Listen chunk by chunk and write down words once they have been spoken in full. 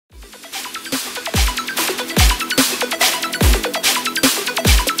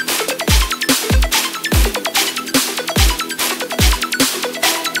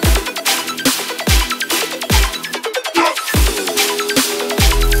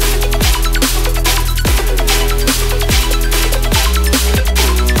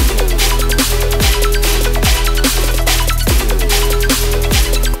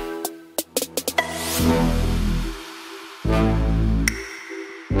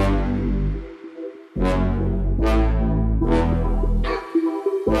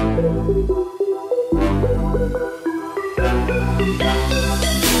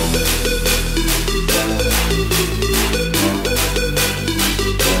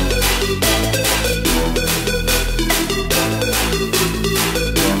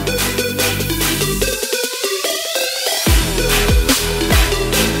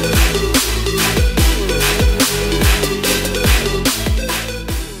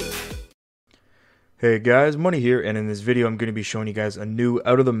Hey guys, Money here, and in this video I'm going to be showing you guys a new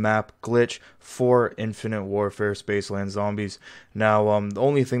out-of-the-map glitch for Infinite Warfare Spaceland Zombies. Now, the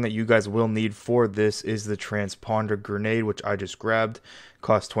only thing that you guys will need for this is the Transponder grenade, which I just grabbed.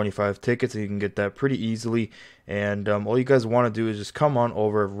 Costs 25 tickets, and you can get that pretty easily. And all you guys want to do is just come on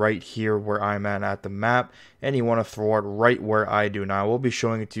over right here where I'm at the map, and you want to throw it right where I do. Now, I will be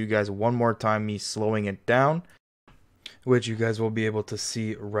showing it to you guys one more time, me slowing it down, which you guys will be able to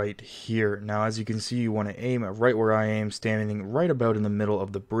see right here. Now, as you can see, you want to aim right where I am, standing right about in the middle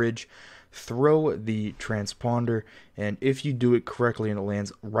of the bridge. Throw the transponder, and if you do it correctly and it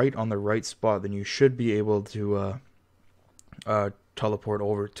lands right on the right spot, then you should be able to teleport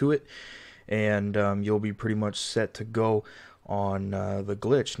over to it, and you'll be pretty much set to go on the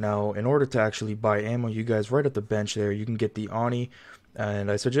glitch. Now, in order to actually buy ammo, you guys right at the bench there, you can get the Oni.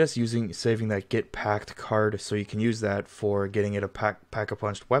 And I suggest saving that get packed card, so you can use that for getting it a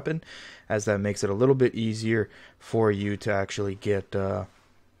pack-a-punched weapon, as that makes it a little bit easier for you to actually get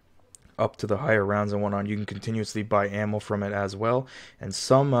up to the higher rounds and whatnot. You can continuously buy ammo from it as well, and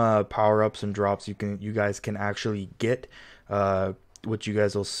some power-ups and drops you guys can actually get, which you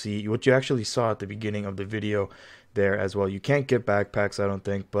guys will see, what you actually saw at the beginning of the video there as well. You can't get backpacks, I don't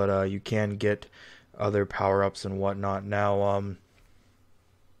think, but you can get other power-ups and whatnot. Now,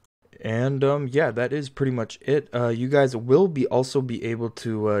 yeah, that is pretty much it. You guys will also be able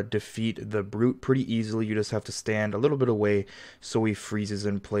to defeat the brute pretty easily. You just have to stand a little bit away so he freezes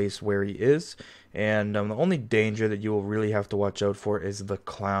in place where he is. And the only danger that you will really have to watch out for is the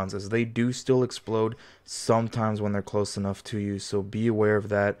clowns, as they do still explode sometimes when they're close enough to you. So be aware of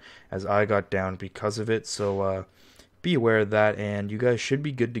that, as I got down because of it. So be aware of that, and you guys should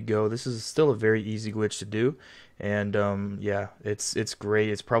be good to go. This is still a very easy glitch to do, and yeah, it's great.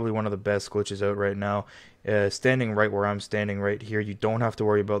 It's probably one of the best glitches out right now. Standing right where I'm standing right here, you don't have to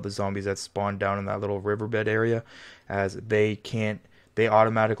worry about the zombies that spawn down in that little riverbed area, as they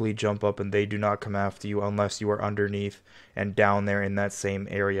automatically jump up and they do not come after you unless you are underneath and down there in that same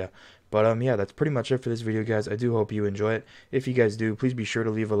area. But yeah, that's pretty much it for this video, guys. I do hope you enjoy it. If you guys do, please be sure to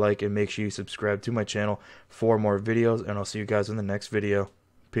leave a like and make sure you subscribe to my channel for more videos, and I'll see you guys in the next video.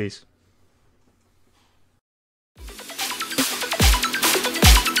 Peace.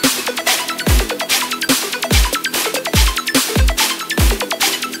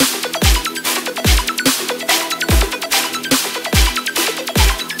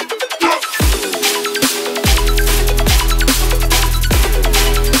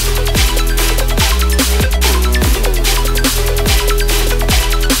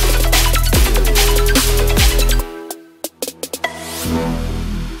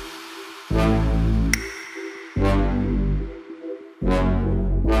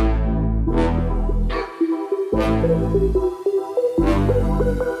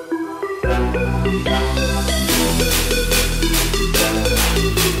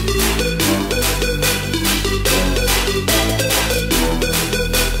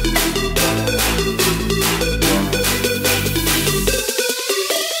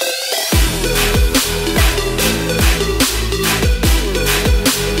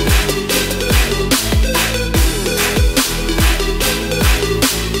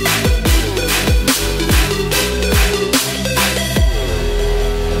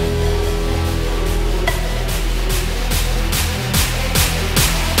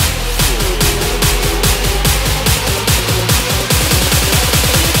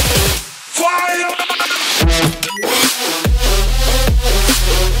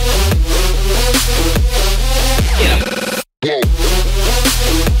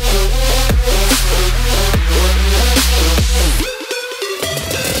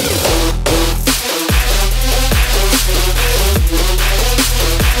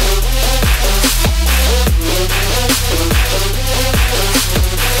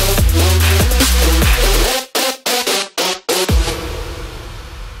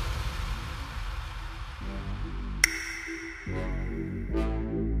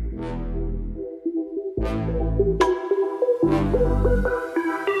 Thank you.